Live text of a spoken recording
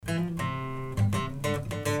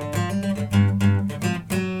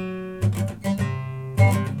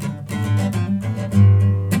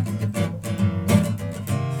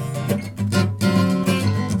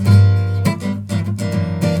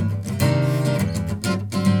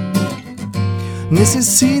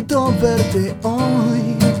Necesito verte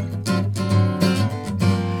hoy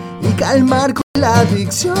y calmar con la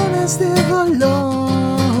adicción a este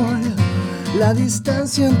dolor, la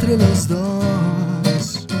distancia entre los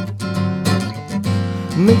dos.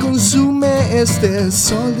 Me consume este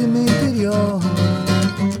sol de mi interior.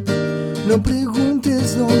 No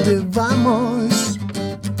preguntes dónde vamos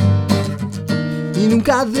y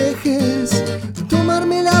nunca dejes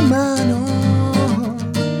tomarme la mano.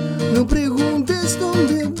 No preguntes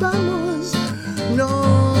dónde vamos, no,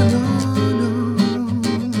 no, no.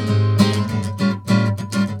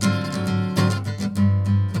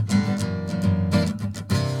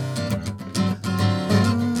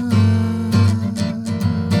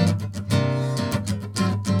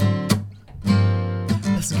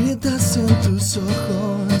 Las grietas en tus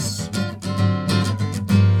ojos,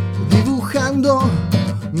 dibujando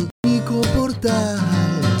mi único portal,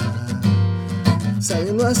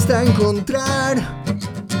 sabiendo hasta encontrar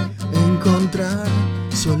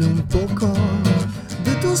solo un poco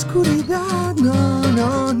de tu oscuridad. No,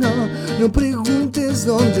 no, no, no preguntes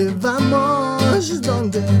dónde vamos,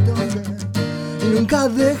 dónde, y nunca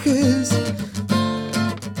dejes.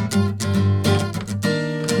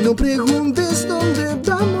 No preguntes dónde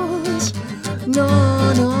vamos,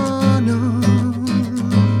 no, no, no.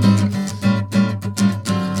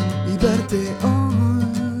 Y verte hoy,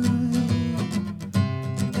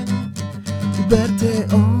 verte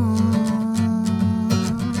hoy.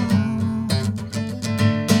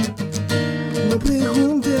 No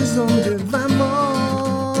preguntes dónde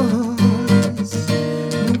vamos,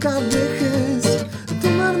 nunca dejes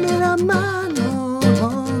tomarme la mano.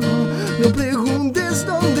 No preguntes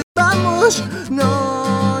dónde vamos, no.